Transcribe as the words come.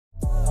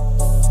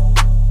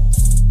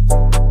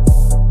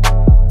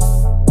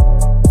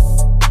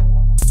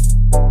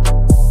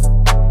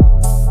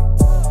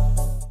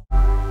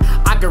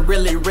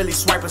really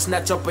swipe or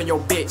snatch up on your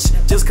bitch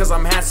just cause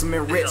I'm handsome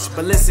and rich.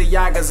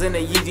 Balenciaga's in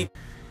a Yeezy.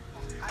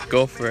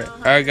 Go for it.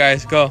 Alright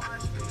guys, go.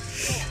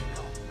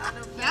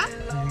 Yeah?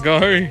 Go,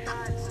 hurry.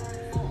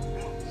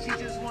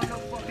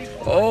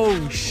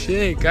 Oh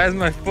shit, guys,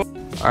 my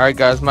phone. Alright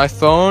guys, my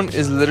phone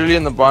is literally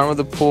in the bottom of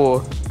the pool.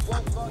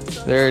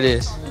 There it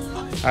is.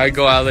 Alright,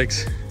 go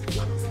Alex.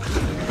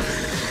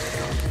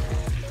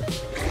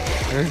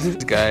 There's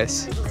it,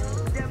 guys.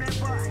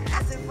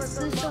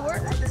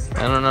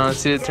 I don't know, let's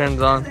see if it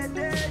turns on.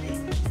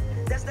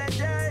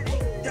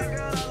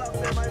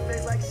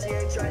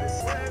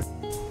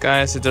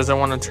 Guys, it doesn't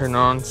want to turn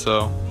on,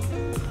 so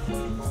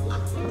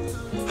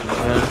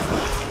yeah.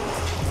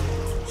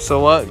 So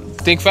what?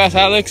 Think fast,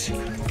 Alex.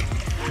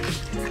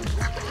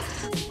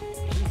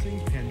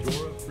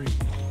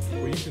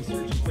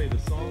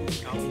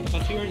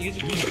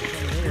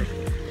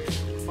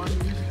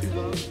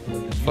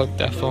 Fuck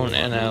that phone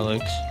and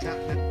Alex.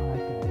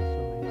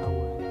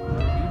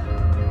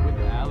 With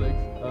Alex,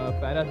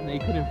 fat ass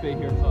Nate couldn't fit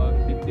here, so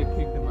they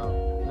kicked him out.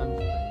 I'm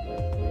just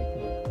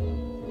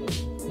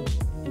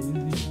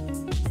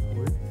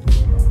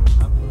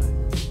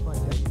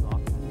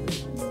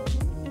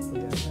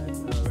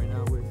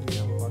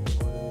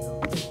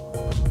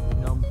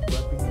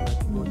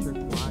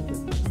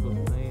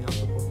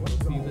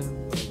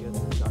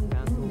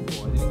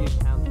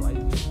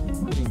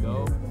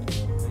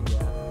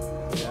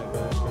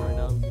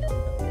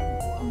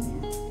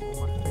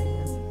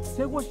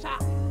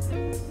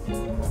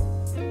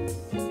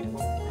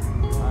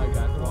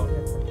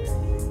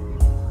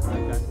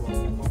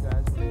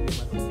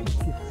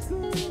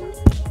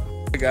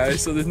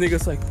guys, so this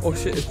nigga's like, oh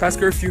shit, it's past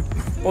curfew.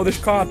 Oh, there's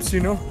cops, you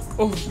know?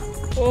 Oh,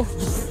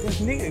 like,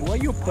 nigga, why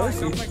you a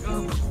pussy?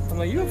 I'm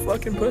like, you a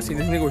fucking pussy.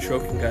 This nigga was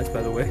choking, guys,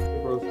 by the way.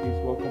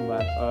 Broskies, welcome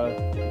back.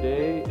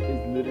 Today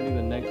is literally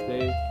the next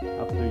day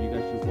after you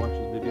guys just watched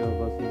this video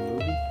of us in the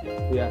movie.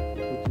 So yeah,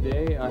 so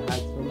today I had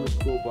summer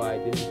school, but I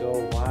didn't go.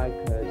 Why?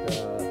 Because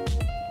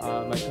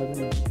my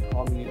cousin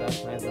called me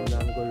last night, so I'm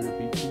down to go to the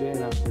beach today,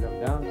 and I said I'm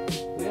down.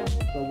 So yeah,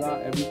 so I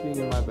got everything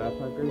in my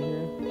backpack right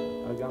here.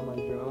 I got my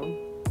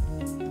drone.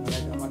 And I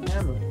got my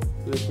camera,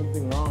 so there's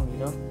something wrong, you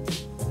know?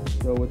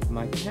 So with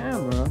my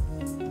camera,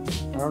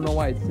 I don't know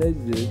why it says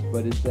this,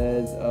 but it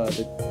says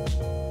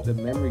the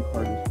memory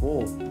card is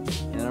full.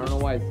 And I don't know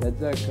why it says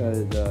that,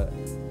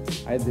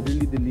 because I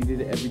literally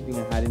deleted everything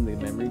I had in the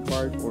memory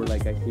card, or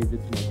like I saved it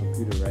to my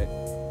computer, right?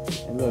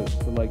 And look,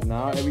 so like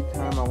now every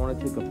time I want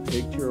to take a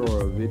picture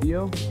or a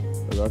video,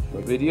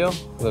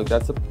 look,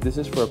 this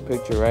is for a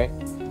picture, right?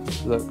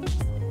 Look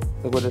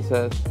what it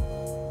says.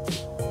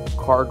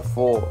 Card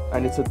full,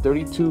 and it's a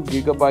 32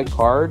 gigabyte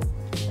card,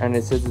 and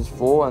it says it's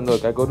full. And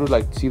look, I go to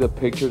like see the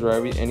pictures or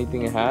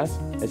anything it has,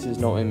 it says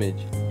no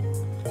image,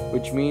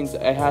 which means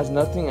it has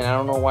nothing, and I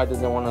don't know why it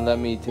doesn't want to let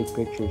me take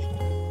pictures,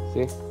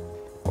 see,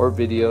 or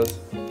videos.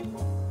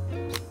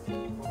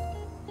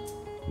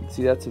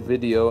 See, that's a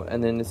video,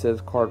 and then it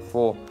says card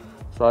full,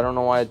 so I don't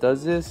know why it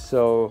does this.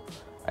 So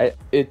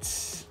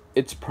it's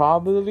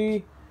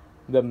probably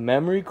the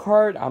memory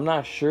card, I'm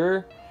not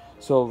sure.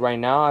 So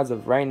as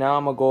of right now,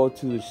 I'm gonna go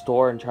to the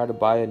store and try to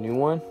buy a new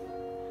one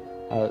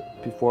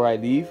before I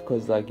leave,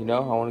 because like, you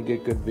know, I want to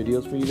get good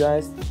videos for you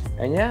guys.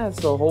 And yeah,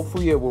 so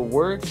hopefully it will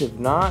work. If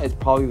not, it's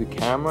probably the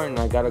camera, and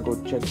I gotta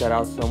go check that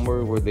out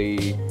somewhere where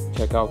they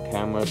check out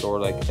cameras,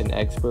 or like an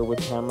expert with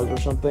cameras or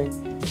something.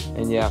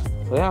 And yeah,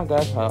 so yeah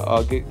guys,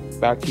 I'll get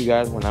back to you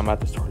guys when I'm at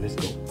the store. Let's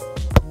go.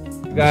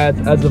 Guys,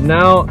 as of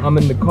now, I'm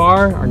in the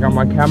car. I got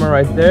my camera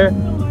right there,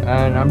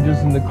 and I'm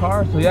just in the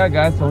car. So yeah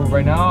guys, so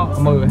right now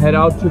I'm gonna head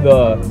out to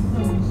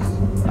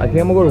I think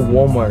I'm gonna go to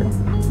Walmart.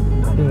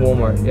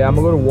 Yeah, I'm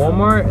gonna go to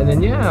Walmart, and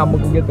then yeah, I'm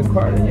gonna go get the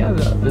card, and yeah,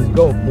 let's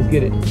go, let's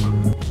get it.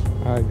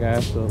 Alright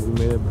guys, so we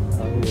made it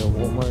out here at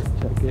Walmart.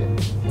 Check it,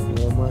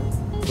 Walmart.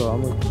 So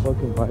I'm gonna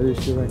fucking buy this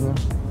shit right now.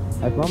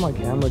 I brought my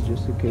camera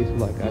just in case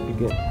like I could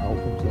get help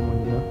from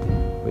someone, you know.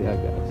 But yeah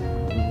guys,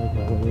 I'm gonna make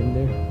my way in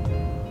there.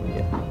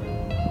 Yeah.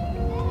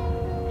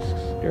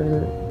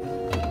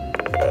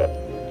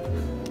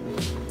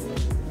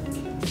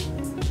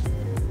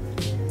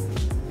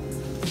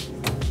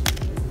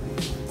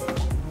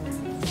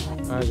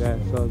 Alright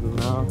guys, so as of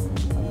now,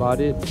 I bought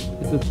it.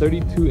 It's a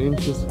 32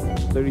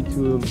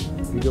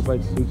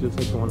 gigabyte suit, just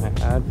like the one I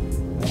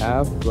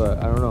have, but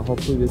I don't know,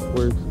 hopefully this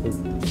works, because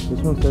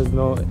this one says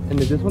no, and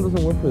if this one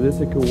doesn't work for this,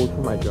 it could work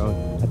for my drone.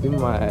 I think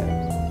my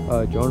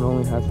drone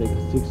only has like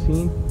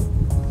 16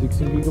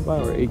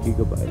 gigabyte or 8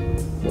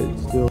 gigabyte, but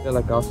it's still,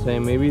 like I was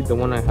saying, maybe the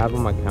one I have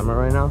on my camera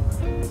right now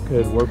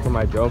could work for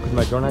my drone, because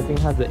my drone I think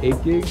has an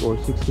 8 gig or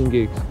 16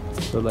 gigs,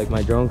 so like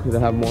my drone could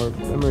have more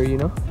memory, you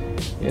know.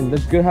 And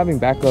it's good having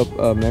backup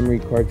memory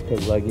cards,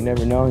 because like you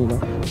never know, you know.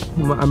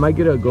 I might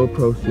get a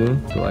GoPro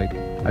soon, so like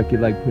I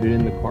could like put it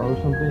in the car or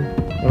something.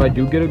 If I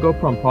do get a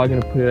GoPro, I'm probably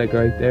gonna put it like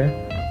right there,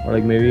 or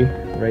like maybe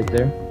right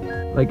there.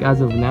 Like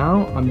as of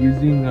now, I'm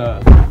using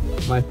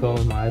my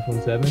phone, my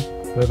iPhone 7.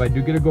 But if I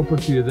do get a GoPro,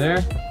 it's either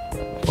there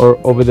or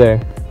over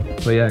there.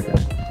 So yeah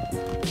guys,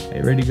 I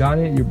already got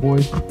it, your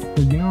boys,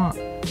 because you know,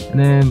 and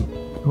then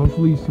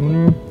hopefully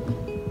sooner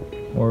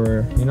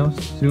or you know,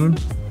 soon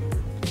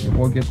your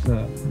boy gets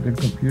a good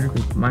computer.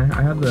 Cause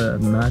I have the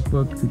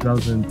MacBook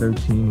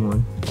 2013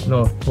 one,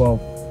 no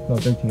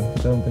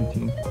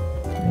 2013,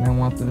 and I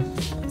want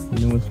this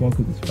newest one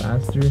because it's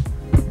faster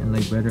and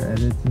like better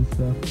edits and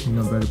stuff, you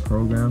know, better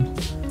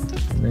programs.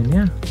 And then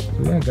yeah,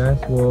 so yeah guys,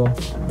 well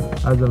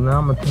as of now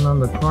I'm gonna turn on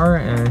the car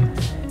and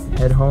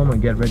head home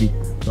and get ready.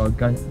 So I'll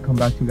come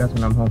back to you guys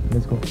when I'm home.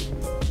 Let's go.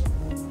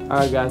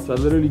 Alright guys, so I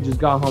literally just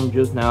got home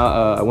just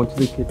now. I went to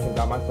the kitchen,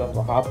 got myself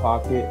a Hot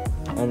Pocket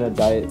and a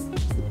Diet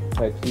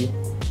Pepsi,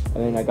 and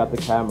then I got the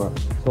camera.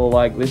 So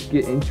like, let's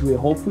get into it.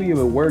 Hopefully it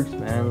works,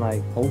 man.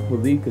 Like,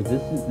 hopefully, because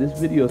this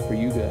video is for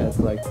you guys.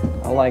 Like,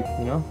 I like,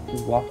 you know,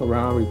 just walk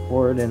around,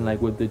 record, and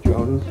like with the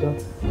drone and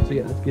stuff. So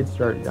yeah, let's get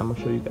started. I'm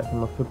gonna show you guys. I'm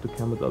gonna flip the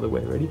camera the other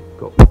way. Ready?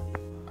 Go.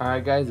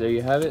 Alright guys, there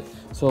you have it.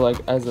 So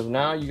like, as of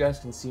now, you guys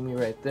can see me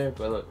right there.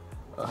 But look,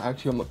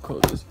 actually I'm gonna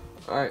close this.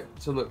 Alright,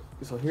 so look,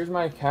 so here's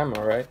my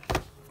camera, right?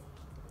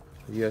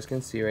 You guys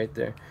can see right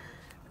there.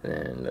 And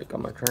then look,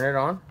 I'm gonna turn it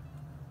on.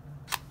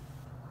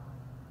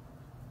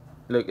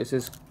 Look, it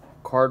says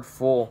card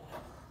full.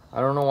 I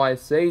don't know why it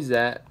says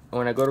that.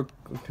 When I go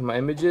to my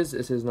images,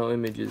 it says no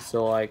images.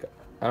 So like,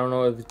 I don't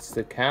know if it's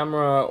the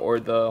camera or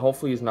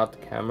hopefully it's not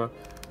the camera.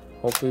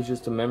 Hopefully it's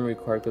just a memory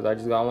card, because I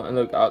just got one. And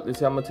look, let's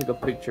say I'm gonna take a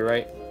picture,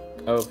 right,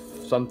 of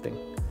something.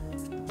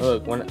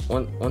 Look,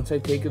 once I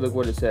take it, look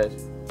what it says,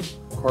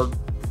 card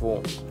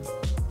full.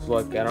 So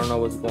like, I don't know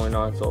what's going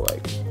on. So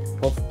like,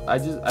 I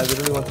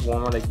literally went to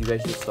Walmart, like you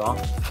guys just saw.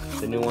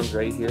 The new one's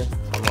right here. So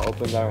I'm gonna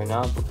open that right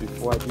now. But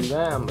before I do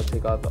that, I'm gonna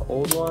take out the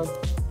old one.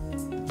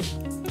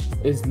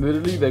 It's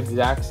literally the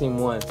exact same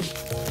one.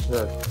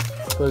 Look,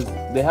 because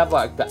they have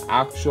like the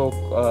actual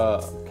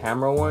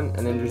camera one,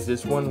 and then there's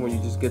this one where you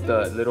just get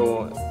the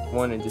little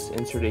one and just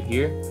insert it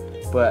here.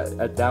 But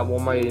at that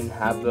Walmart, I didn't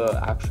have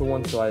the actual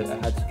one, so I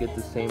had to get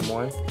the same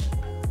one.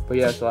 But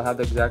yeah, so I have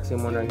the exact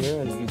same one right here.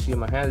 As you can see in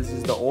my hand, this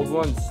is the old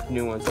one, this is the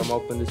new one. So I'm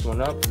gonna open this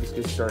one up. Let's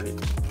get started.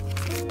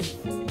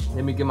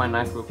 Let me get my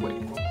knife real quick.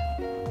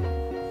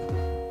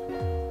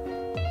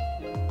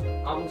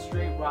 I'm a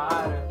straight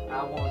rider,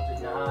 I won't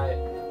deny it.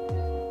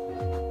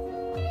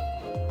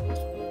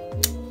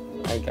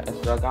 Alright guys,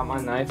 so I got my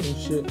knife and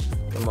shit.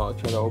 I'm gonna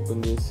try to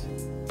open this,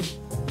 I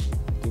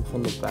think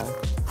from the back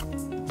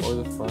or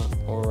the front,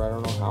 or I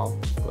don't know how,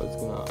 but I'm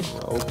gonna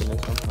open it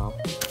somehow.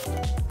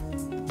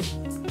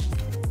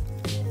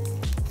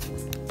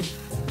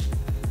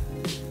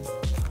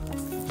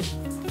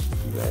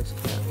 You guys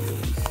can't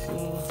really see.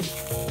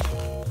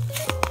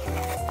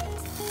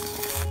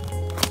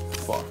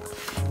 Fuck.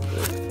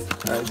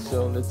 Alright, so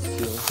let's see.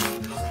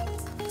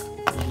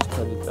 Let me just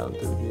cut it down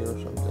through here or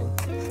something.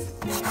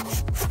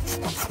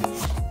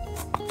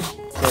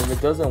 So if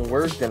it doesn't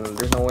work, then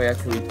there's no way I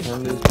can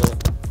return this,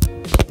 but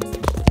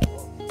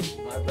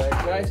my bad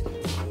guys.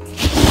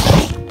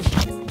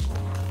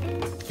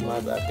 My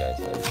bad guys,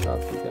 I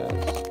stopped you guys.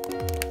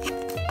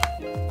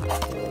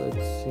 So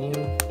let's see.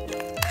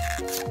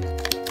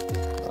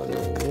 Oh,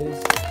 there it is.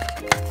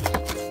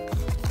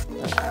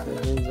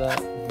 Here's that.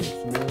 Here's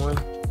the new one.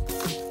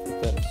 Put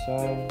that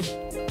aside.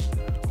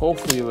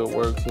 Hopefully if it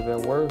works. If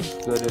it works,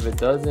 good. If it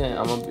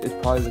doesn't, it's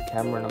probably the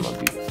camera and I'm gonna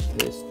be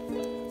pissed.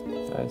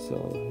 Alright, so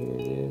here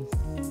it is.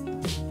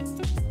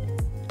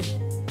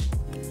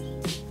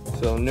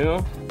 So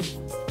new,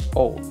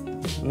 old,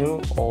 new,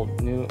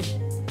 old, new,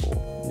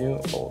 old, new,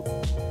 old.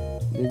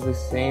 This is the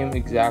same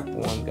exact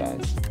one,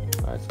 guys.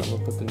 Alright, so I'm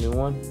gonna put the new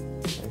one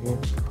right here.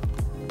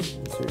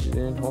 Insert it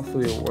in.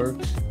 Hopefully it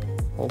works.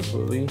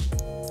 Hopefully.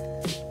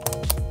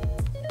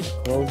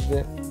 Closed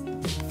it.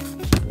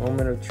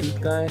 Moment of truth,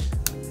 guys.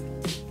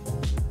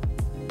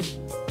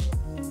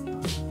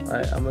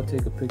 Alright, I'm gonna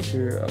take a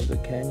picture of the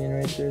canyon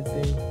right there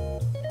thing.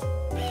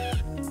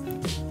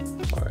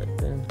 Alright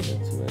then,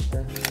 let's see right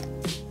there.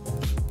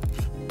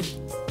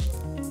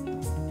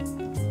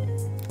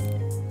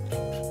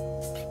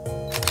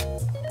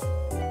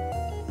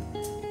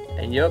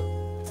 And yup.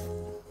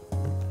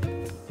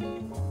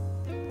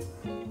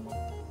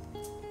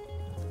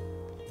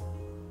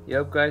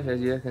 Yup guys, as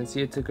you can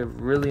see, it took a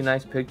really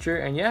nice picture.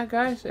 And yeah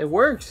guys, it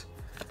works.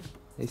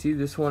 You see,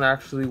 this one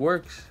actually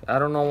works. I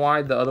don't know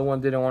why the other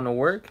one didn't want to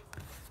work,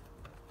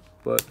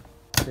 but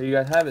there you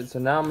guys have it. So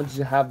now I'm gonna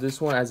just have this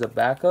one as a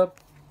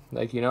backup.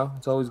 Like, you know,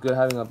 it's always good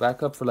having a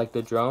backup for like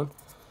the drone.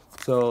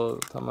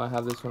 So I'm gonna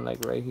have this one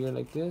like right here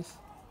like this,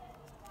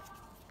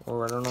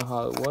 or I don't know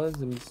how it was.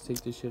 Let me just take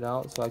this shit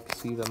out so I can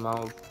see the amount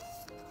of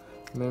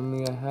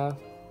memory I have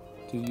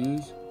to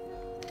use.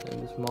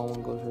 And the small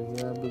one goes right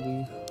here, I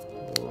believe,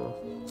 or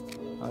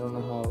I don't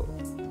know how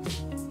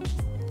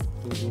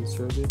it was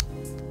inserted.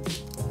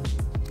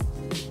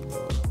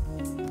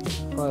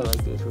 Probably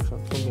like this or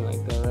something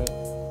like that, right?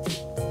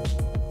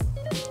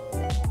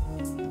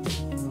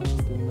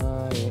 Don't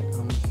deny it,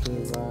 I'm a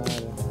straight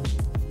rider.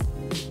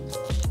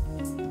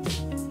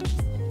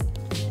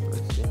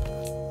 Let's see.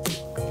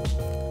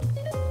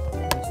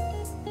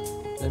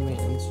 Let me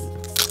insert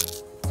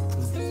this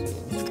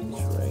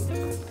right.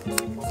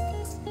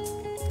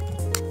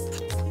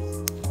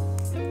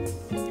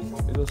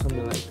 It goes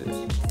something like this.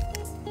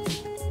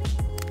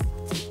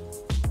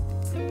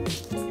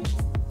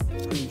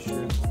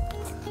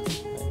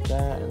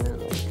 that, and then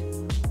like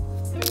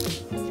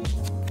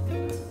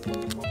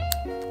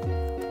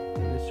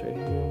this right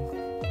here.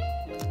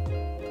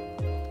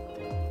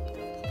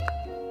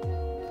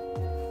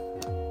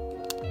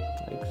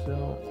 Like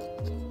so.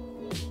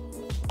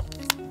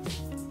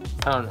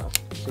 I don't know.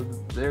 So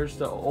there's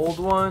the old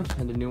one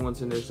and the new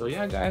one's in there. So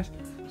yeah, guys.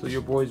 So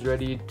your boy's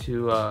ready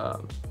to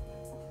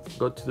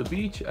go to the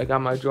beach. I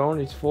got my drone.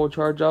 It's full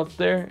charge up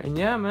there. And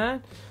yeah,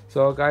 man.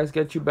 So guys,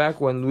 get you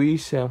back when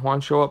Luis and Juan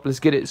show up. Let's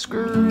get it.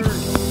 Skirt.